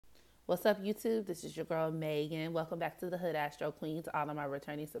What's up, YouTube? This is your girl, Megan. Welcome back to the Hood Astro Queen, to all of my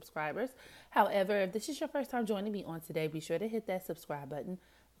returning subscribers. However, if this is your first time joining me on today, be sure to hit that subscribe button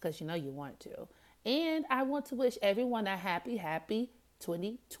because you know you want to. And I want to wish everyone a happy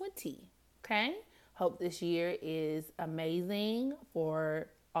 2020. Okay? Hope this year is amazing for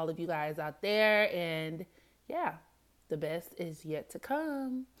all of you guys out there. And yeah, the best is yet to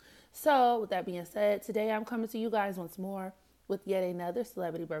come. So, with that being said, today I'm coming to you guys once more with yet another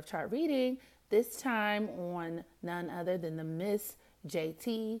celebrity birth chart reading, this time on none other than the Miss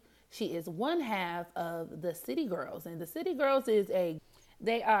JT. She is one half of the City Girls, and the City Girls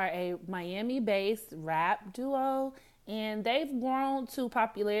they are a Miami-based rap duo, and they've grown to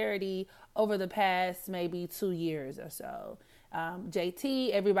popularity over the past maybe 2 years or so.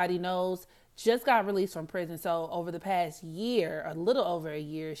 JT, everybody knows, just got released from prison. So over the past year, a little over a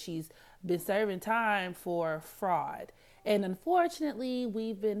year, she's been serving time for fraud. And unfortunately,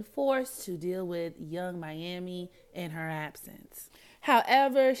 we've been forced to deal with Young Miami in her absence.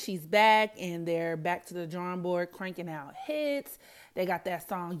 However, she's back, and they're back to the drawing board, cranking out hits. They got that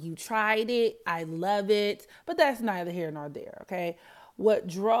song, You Tried It. I love it. But that's neither here nor there, okay? What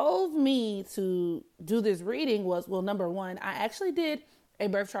drove me to do this reading was, well, number one, I actually did a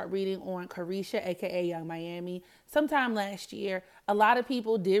birth chart reading on Carisha, aka Young Miami, sometime last year. A lot of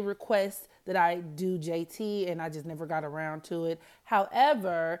people did request that I do JT, and I just never got around to it.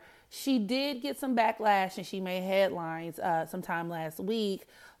 However, she did get some backlash, and she made headlines sometime last week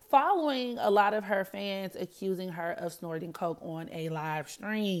following a lot of her fans accusing her of snorting coke on a live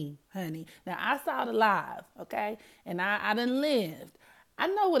stream, honey. Now, I saw the live, okay? And I done lived. I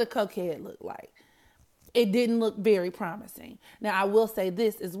know what a cokehead looked like. It didn't look very promising. Now, I will say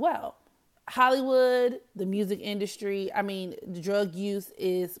this as well. Hollywood, the music industry, the drug use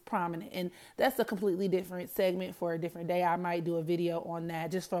is prominent. And that's a completely different segment for a different day. I might do a video on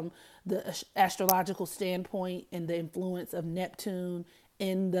that just from the astrological standpoint and the influence of Neptune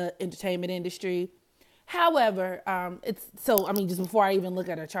in the entertainment industry. However, just before I even look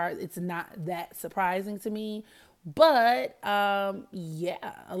at her chart, it's not that surprising to me. But, a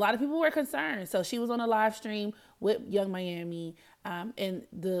lot of people were concerned. So she was on a live stream with Young Miami, and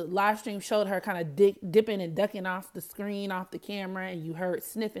the live stream showed her kind of dipping and ducking off the screen, off the camera, and you heard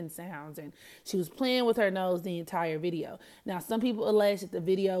sniffing sounds, and she was playing with her nose the entire video. Now, some people allege that the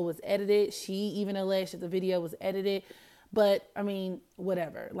video was edited. She even alleged that the video was edited. But,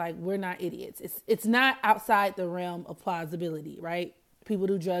 whatever. Like, we're not idiots. It's not outside the realm of plausibility, right? People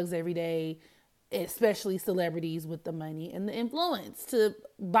do drugs every day, especially celebrities with the money and the influence to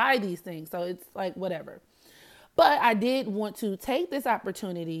buy these things. So it's like, whatever. But I did want to take this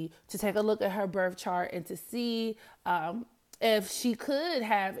opportunity to take a look at her birth chart and to see if she could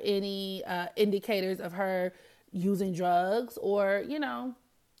have any indicators of her using drugs, or,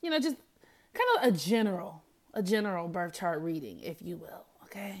 just kind of a general birth chart reading, if you will.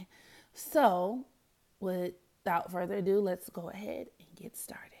 Okay. So without further ado, let's go ahead and get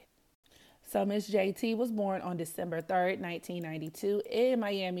started. So Miss JT was born on December 3rd, 1992 in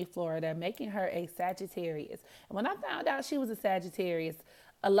Miami, Florida, making her a Sagittarius. And when I found out she was a Sagittarius,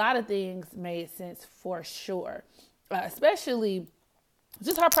 a lot of things made sense for sure, especially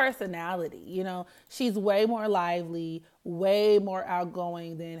just her personality. She's way more lively, way more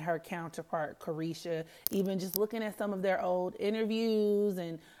outgoing than her counterpart, Carisha. Even just looking at some of their old interviews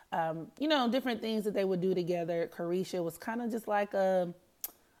and, different things that they would do together, Carisha was kind of just like a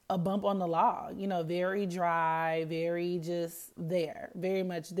bump on the log, very dry, very just there, very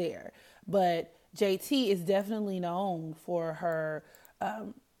much there. But JT is definitely known for her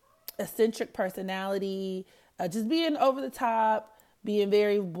eccentric personality, just being over the top, being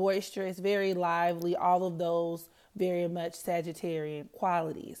very boisterous, very lively, all of those very much Sagittarian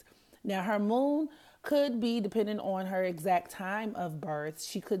qualities. Now, her moon could be, depending on her exact time of birth,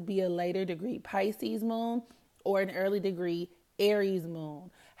 she could be a later degree Pisces moon or an early degree Aries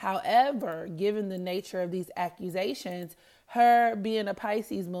moon. However, given the nature of these accusations, her being a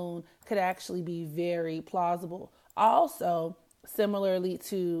Pisces moon could actually be very plausible. Also, similarly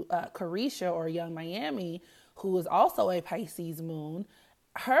to Carisha or Young Miami, who is also a Pisces moon,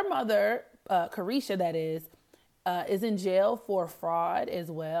 her mother, Carisha that is in jail for fraud as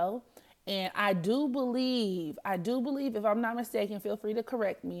well. And I do believe, if I'm not mistaken, feel free to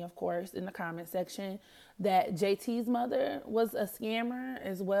correct me, of course, in the comment section, that JT's mother was a scammer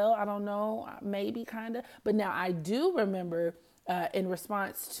as well. I don't know, maybe kind of. But now I do remember in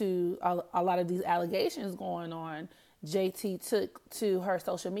response to a lot of these allegations going on, JT took to her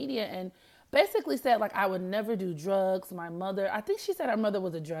social media and basically said, like, I would never do drugs. My mother, I think she said her mother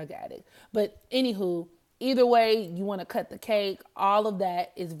was a drug addict. But anywho, either way you want to cut the cake, all of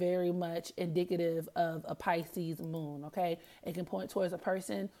that is very much indicative of a Pisces moon, okay? It can point towards a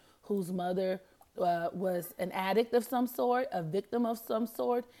person whose mother was an addict of some sort, a victim of some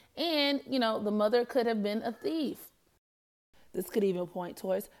sort, and, the mother could have been a thief. This could even point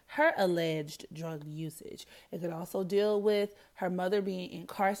towards her alleged drug usage. It could also deal with her mother being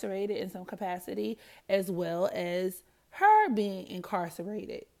incarcerated in some capacity, as well as her being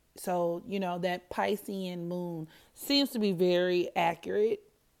incarcerated. So, that Piscean moon seems to be very accurate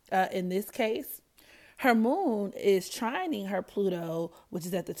in this case. Her moon is trining her Pluto, which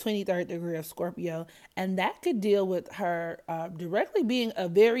is at the 23rd degree of Scorpio, and that could deal with her directly being a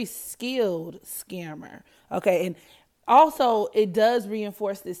very skilled scammer. Okay, and also it does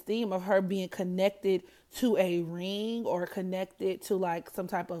reinforce this theme of her being connected to a ring or connected to like some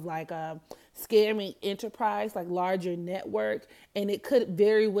type of like a scamming enterprise, like larger network, and it could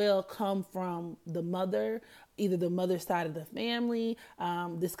very well come from the mother, either the mother's side of the family.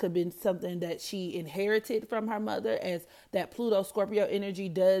 This could be something that she inherited from her mother, as that Pluto Scorpio energy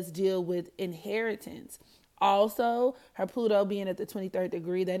does deal with inheritance. Also, her Pluto being at the 23rd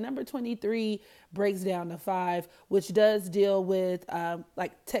degree, that number 23 breaks down to 5, which does deal with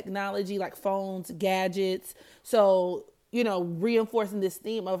like technology, like phones, gadgets. So, reinforcing this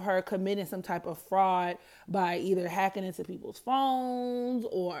theme of her committing some type of fraud by either hacking into people's phones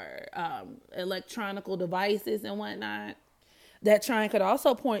or electronical devices and whatnot. That trine could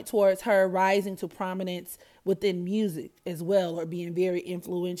also point towards her rising to prominence within music as well, or being very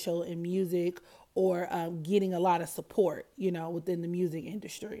influential in music, or getting a lot of support, within the music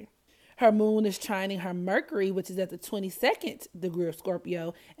industry. Her moon is trining her Mercury, which is at the 22nd degree of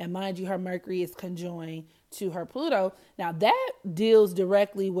Scorpio. And mind you, her Mercury is conjoined to her Pluto. Now that deals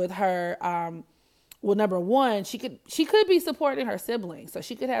directly with her, well, number one, she could be supporting her siblings. So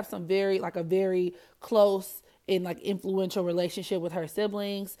she could have a very close and like influential relationship with her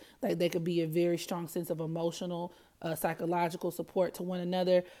siblings. Like they could be a very strong sense of emotional, psychological support to one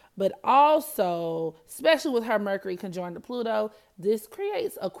another. But also, especially with her Mercury conjoined to Pluto, this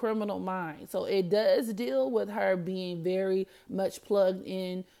creates a criminal mind. So it does deal with her being very much plugged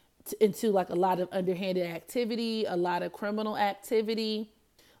into like a lot of underhanded activity, a lot of criminal activity.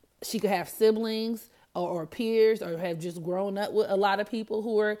 She could have siblings or peers, or have just grown up with a lot of people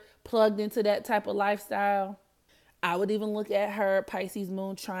who are plugged into that type of lifestyle. I would even look at her Pisces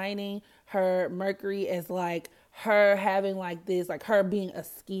moon trining her Mercury as like her having like this, like her being a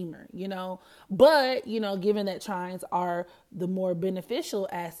schemer, but, given that trines are the more beneficial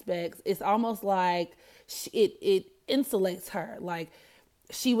aspects, it's almost like it insulates her. Like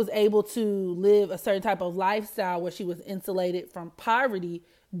she was able to live a certain type of lifestyle where she was insulated from poverty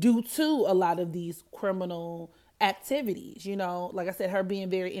due to a lot of these criminal activities, like I said, her being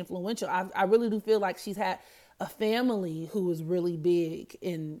very influential. I really do feel like she's had a family who was really big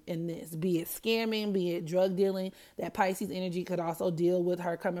in this, be it scamming, be it drug dealing. That Pisces energy could also deal with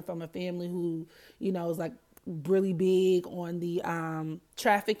her coming from a family who, is like really big on the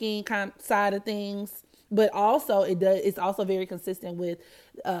trafficking kind of side of things. But also it's also very consistent with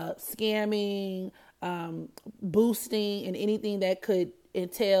scamming, boosting, and anything that could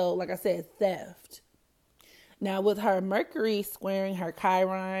entail, like I said, theft. Now with her Mercury squaring her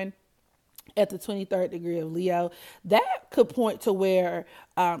Chiron at the 23rd degree of Leo, that could point to where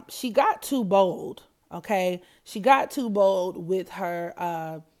she got too bold. Okay. She got too bold with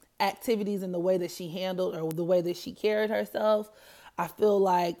her activities and the way that she handled, or the way that she carried herself. I feel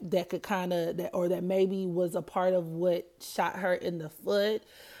like that could that maybe was a part of what shot her in the foot,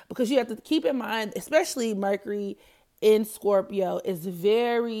 because you have to keep in mind, especially Mercury in Scorpio is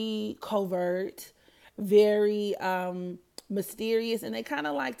very covert, very mysterious, and they kind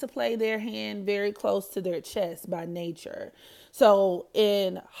of like to play their hand very close to their chest by nature. So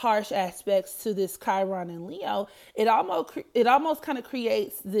in harsh aspects to this Chiron in Leo, it almost kind of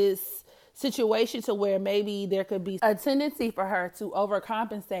creates this situation to where maybe there could be a tendency for her to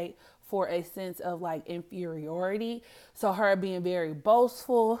overcompensate for a sense of like inferiority. So her being very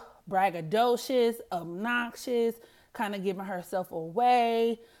boastful, braggadocious, obnoxious, kind of giving herself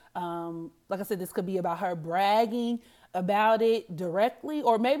away. Like I said, this could be about her bragging about it directly,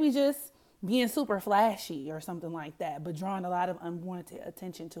 or maybe just being super flashy or something like that, but drawing a lot of unwanted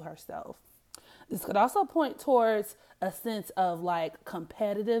attention to herself. This could also point towards a sense of like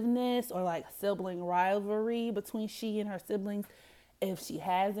competitiveness or like sibling rivalry between she and her siblings, if she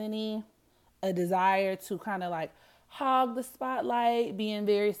has any, a desire to kind of like hog the spotlight, being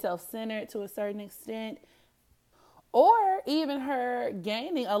very self-centered to a certain extent, or even her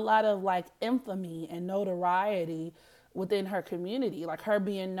gaining a lot of like infamy and notoriety within her community, like her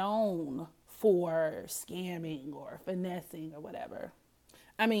being known for scamming or finessing or whatever.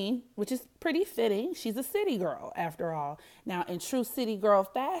 I mean, which is pretty fitting. She's a city girl after all. Now, in true city girl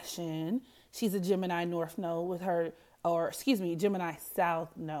fashion, she's a Gemini North node with her, or excuse me, Gemini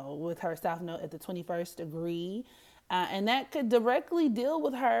South node with her South node at the 21st degree. And that could directly deal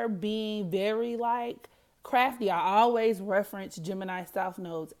with her being very like crafty. I always reference Gemini South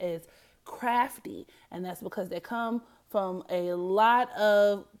nodes as crafty. And that's because they come from a lot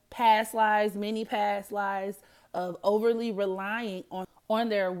of past lives, many past lives of overly relying on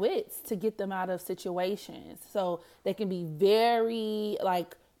their wits to get them out of situations. So they can be very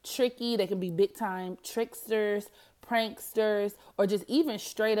like tricky. They can be big time tricksters, pranksters, or just even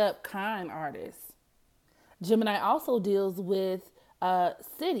straight up con artists. Gemini also deals with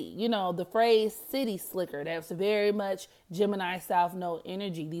city, the phrase city slicker. That's very much Gemini South Node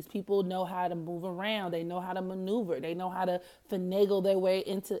energy. These people know how to move around. They know how to maneuver. They know how to finagle their way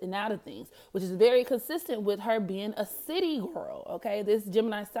into and out of things, which is very consistent with her being a city girl. Okay. This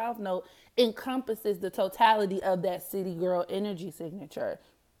Gemini South Node encompasses the totality of that city girl energy signature.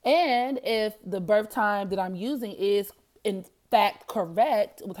 And if the birth time that I'm using is in fact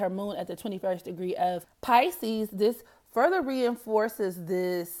correct with her moon at the 21st degree of Pisces, this further reinforces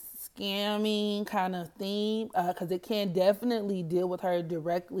this scamming kind of theme because it can definitely deal with her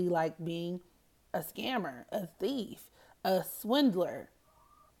directly, like being a scammer, a thief, a swindler.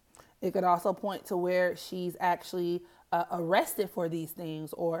 It could also point to where she's actually arrested for these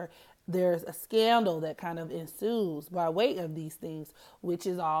things, or there's a scandal that kind of ensues by way of these things, which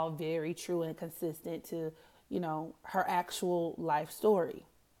is all very true and consistent to, her actual life story.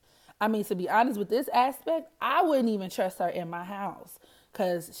 I mean, to be honest with this aspect, I wouldn't even trust her in my house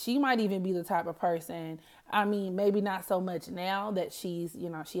because she might even be the type of person, I mean, maybe not so much now that she's,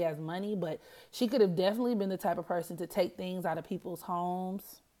 she has money, but she could have definitely been the type of person to take things out of people's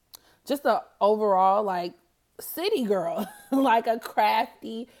homes. Just a overall, like, city girl, like a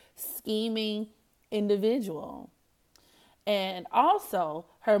crafty, scheming individual. And also,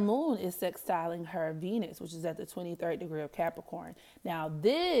 her moon is sextiling her Venus, which is at the 23rd degree of Capricorn. Now,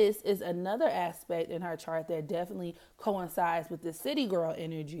 this is another aspect in her chart that definitely coincides with the city girl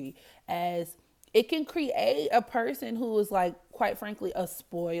energy, as it can create a person who is, like, quite frankly, a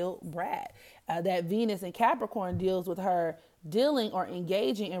spoiled brat. That Venus in Capricorn deals with her dealing or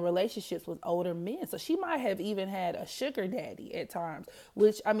engaging in relationships with older men. So she might have even had a sugar daddy at times,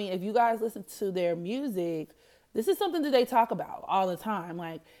 which, I mean, if you guys listen to their music, this is something that they talk about all the time,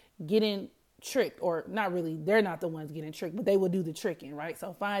 like getting tricked, or not really, they're not the ones getting tricked, but they will do the tricking, right?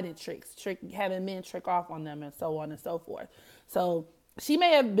 So finding tricks, having men trick off on them, and so on and so forth. So she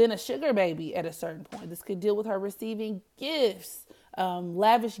may have been a sugar baby at a certain point. This could deal with her receiving gifts,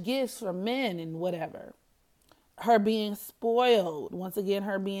 lavish gifts from men and whatever. Her being spoiled, once again,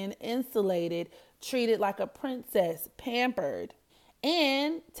 her being insulated, treated like a princess, pampered.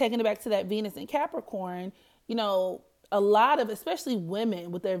 And taking it back to that Venus in Capricorn, a lot of, especially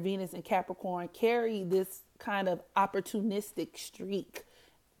women with their Venus in Capricorn, carry this kind of opportunistic streak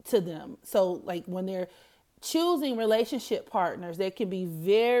to them. So like when they're choosing relationship partners, they can be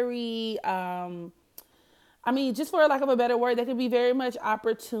very, just for lack of a better word, they can be very much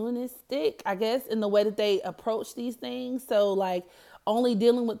opportunistic, I guess, in the way that they approach these things. So like only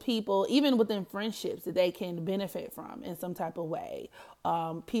dealing with people, even within friendships, that they can benefit from in some type of way.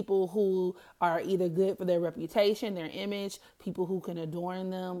 People who are either good for their reputation, their image, people who can adorn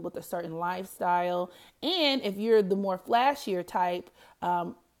them with a certain lifestyle. And if you're the more flashier type,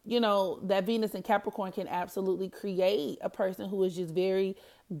 that Venus in Capricorn can absolutely create a person who is just very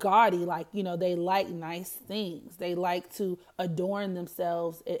gaudy. Like, they like nice things. They like to adorn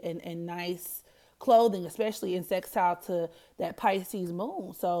themselves in nice clothing, especially in sextile to that Pisces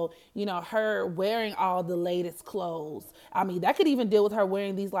moon. So, her wearing all the latest clothes. I mean, that could even deal with her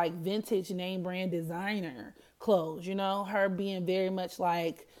wearing these like vintage name brand designer clothes, her being very much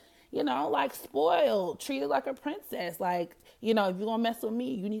like, like spoiled, treated like a princess. Like, if you're gonna mess with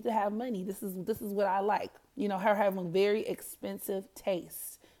me, you need to have money. This is what I like. Her having very expensive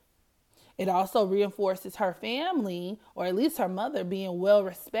taste. It also reinforces her family, or at least her mother, being well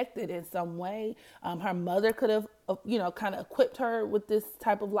respected in some way. Her mother could have, kind of equipped her with this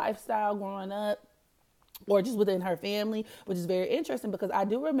type of lifestyle growing up, or just within her family, which is very interesting because I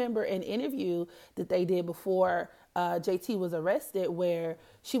do remember an interview that they did before JT was arrested, where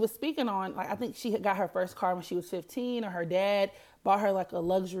she was speaking on, like, I think she had got her first car when she was 15, or her dad bought her like a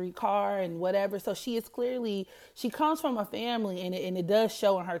luxury car and whatever. So she comes from a family, and it does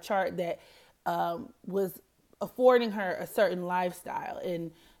show in her chart that was affording her a certain lifestyle,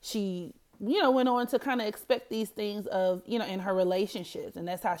 and she went on to kind of expect these things of, in her relationships. And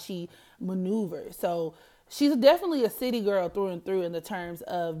that's how she maneuvers. So she's definitely a city girl through and through in the terms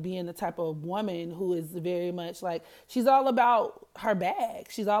of being the type of woman who is very much like, she's all about her bag.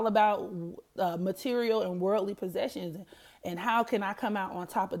 She's all about material and worldly possessions. And how can I come out on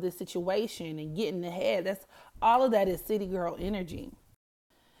top of this situation and get in the head? That's all of that is city girl energy.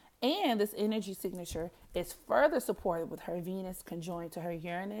 And this energy signature is further supported with her Venus conjoined to her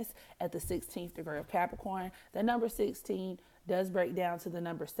Uranus at the 16th degree of Capricorn. The number 16 does break down to the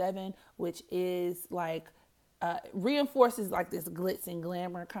number 7, which is like reinforces like this glitz and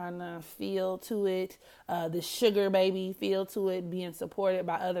glamour kind of feel to it, the sugar baby feel to it, being supported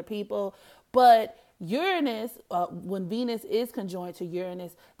by other people. But Uranus, when Venus is conjoined to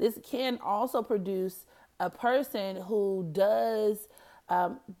Uranus, this can also produce a person who does,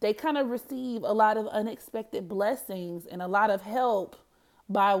 they kind of receive a lot of unexpected blessings and a lot of help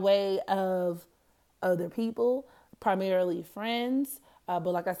by way of other people, primarily friends. But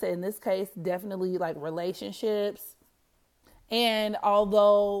like I said, in this case, definitely like relationships. And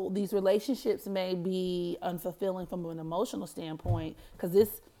although these relationships may be unfulfilling from an emotional standpoint, because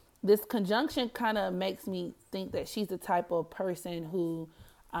this conjunction kind of makes me think that she's the type of person who,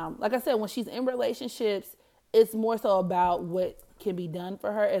 like I said, when she's in relationships, it's more so about what can be done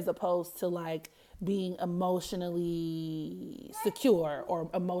for her as opposed to like being emotionally secure or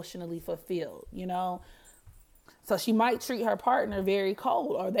emotionally fulfilled, So she might treat her partner very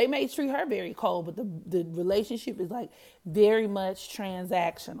cold, or they may treat her very cold, but the relationship is like very much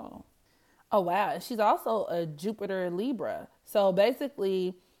transactional. Oh, wow. And she's also a Jupiter Libra. So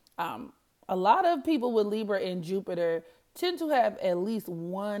basically, a lot of people with Libra and Jupiter tend to have at least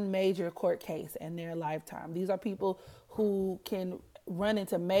one major court case in their lifetime. These are people who can run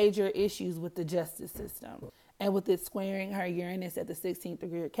into major issues with the justice system. And with it squaring her Uranus at the 16th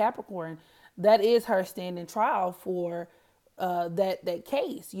degree of Capricorn, that is her standing trial for that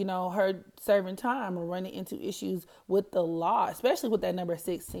case, her serving time or running into issues with the law, especially with that number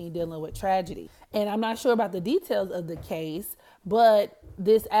 16 dealing with tragedy. And I'm not sure about the details of the case, but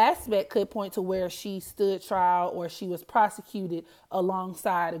this aspect could point to where she stood trial or she was prosecuted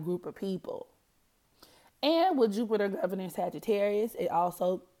alongside a group of people. And with Jupiter governing Sagittarius, it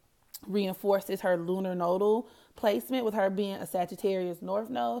also reinforces her lunar nodal placement with her being a Sagittarius North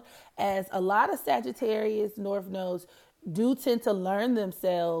Node, as a lot of Sagittarius North Nodes do tend to learn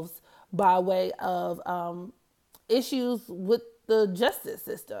themselves by way of issues with the justice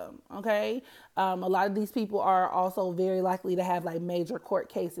system. Okay. A lot of these people are also very likely to have like major court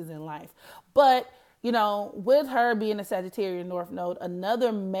cases in life. But, with her being a Sagittarius North Node,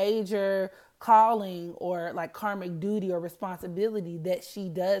 another major calling or like karmic duty or responsibility that she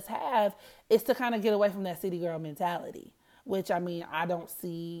does have is to kind of get away from that city girl mentality, which I don't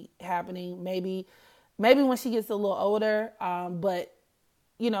see happening. Maybe when she gets a little older. But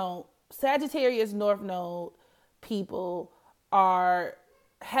Sagittarius North Node people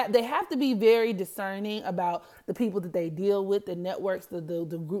they have to be very discerning about the people that they deal with, the networks, the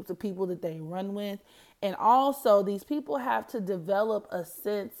groups of people that they run with. And also these people have to develop a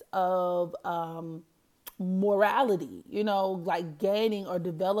sense of morality, like gaining or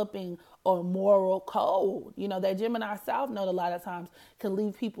developing a moral code. That Gemini South Node a lot of times can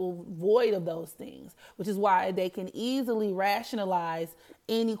leave people void of those things, which is why they can easily rationalize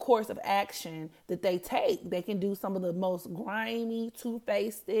any course of action that they take. They can do some of the most grimy,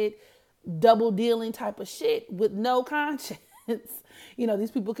 two-faced, double-dealing type of shit with no conscience.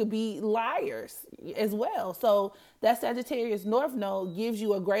 These people could be liars as well. So that Sagittarius North Node gives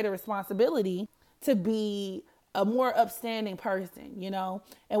you a greater responsibility to be a more upstanding person,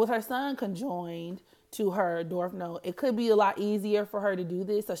 and with her sun conjoined to her North Node, it could be a lot easier for her to do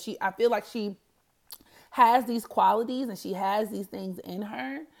this. So I feel like she has these qualities and she has these things in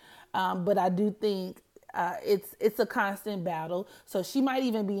her. But I do think it's a constant battle. So she might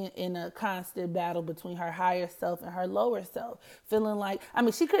even be in a constant battle between her higher self and her lower self, feeling like,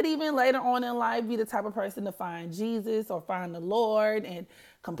 she could even later on in life be the type of person to find Jesus or find the Lord and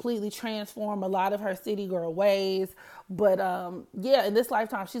completely transform a lot of her city girl ways. But in this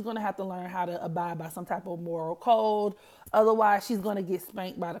lifetime, she's going to have to learn how to abide by some type of moral code. Otherwise, she's going to get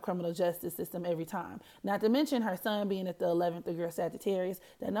spanked by the criminal justice system every time. Not to mention her sun being at the 11th degree of Sagittarius,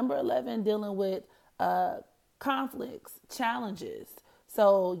 that number 11 dealing with conflicts, challenges.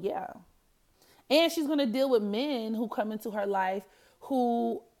 So, yeah. And she's going to deal with men who come into her life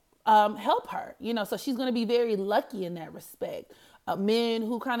who help her, so she's going to be very lucky in that respect. Men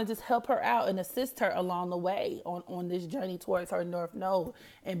who kind of just help her out and assist her along the way on this journey towards her North Node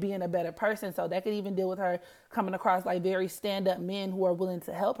and being a better person. So that could even deal with her coming across like very stand-up men who are willing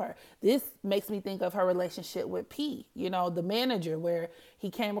to help her. This makes me think of her relationship with P, the manager, where he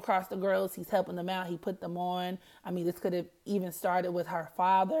came across the girls, he's helping them out, he put them on. I mean, this could have even started with her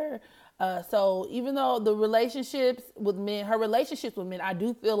father. So even though her relationships with men, I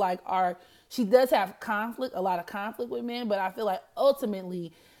do feel like she does have a lot of conflict with men, but I feel like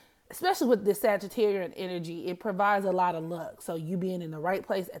ultimately, especially with this Sagittarian energy, it provides a lot of luck. So you being in the right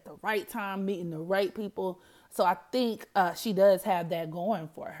place at the right time, meeting the right people. So I think she does have that going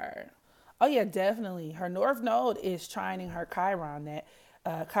for her. Oh yeah, definitely. Her North Node is trining her Chiron,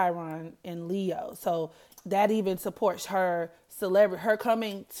 Chiron in Leo. So that even supports her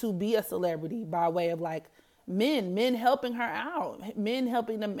coming to be a celebrity by way of like men helping her out, men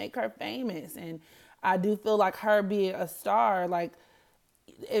helping to make her famous. And I do feel like her being a star, like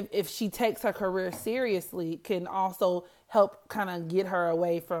if she takes her career seriously, can also help kind of get her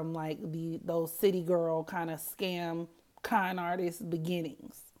away from like those city girl kind of scam con artist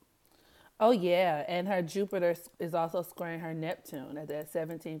beginnings. Oh yeah, and her Jupiter is also squaring her Neptune at that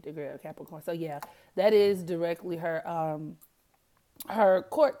 17th degree of Capricorn. So yeah, that is directly her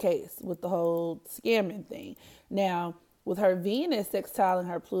court case with the whole scamming thing. Now, with her Venus sextiling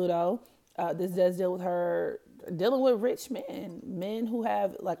her Pluto, this does deal with her dealing with rich men who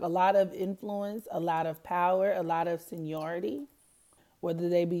have like a lot of influence, a lot of power, a lot of seniority, whether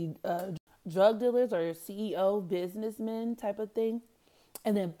they be drug dealers or CEO businessmen type of thing.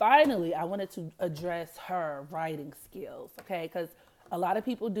 And then finally, I wanted to address her writing skills, okay? Because a lot of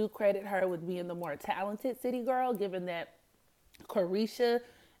people do credit her with being the more talented city girl, given that Carisha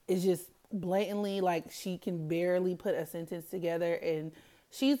is just blatantly like she can barely put a sentence together. And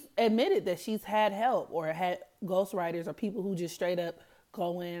she's admitted that she's had help or had ghostwriters or people who just straight up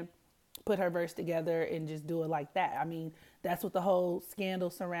go in, put her verse together and just do it like that. I mean, that's what the whole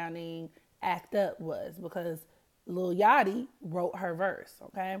scandal surrounding Act Up was, because Lil Yachty wrote her verse,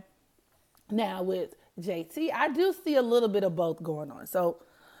 okay? Now with JT, I do see a little bit of both going on. So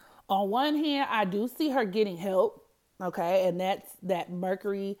on one hand, I do see her getting help, okay? And that's that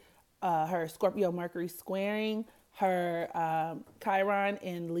Mercury, her Scorpio Mercury squaring her Chiron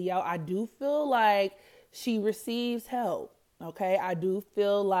in Leo. I do feel like she receives help, okay? I do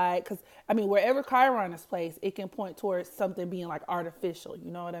feel like, because, I mean, wherever Chiron is placed, it can point towards something being like artificial,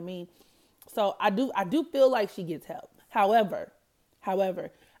 you know what I mean? So I do feel like she gets help. However,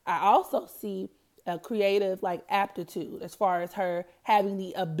 I also see a creative like aptitude as far as her having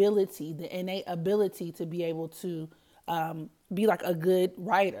the innate ability to be able to be like a good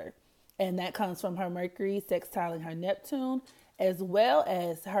writer. And that comes from her Mercury sextiling her Neptune, as well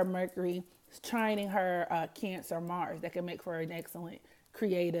as her Mercury trining her Cancer Mars. That can make for an excellent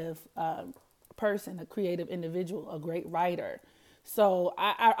creative person, a creative individual, a great writer. So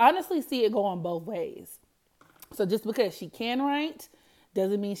I honestly see it going both ways. So just because she can write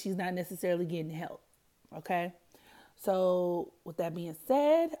doesn't mean she's not necessarily getting help. Okay. So with that being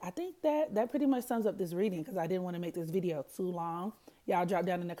said, I think that pretty much sums up this reading, because I didn't want to make this video too long. Y'all drop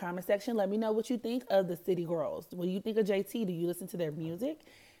down in the comment section. Let me know what you think of the City Girls. What do you think of JT? Do you listen to their music?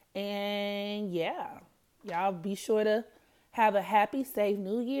 And yeah, y'all be sure to have a happy, safe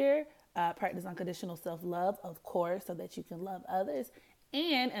new year. Practice unconditional self-love, of course, so that you can love others.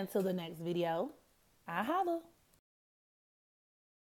 And until the next video, I holla.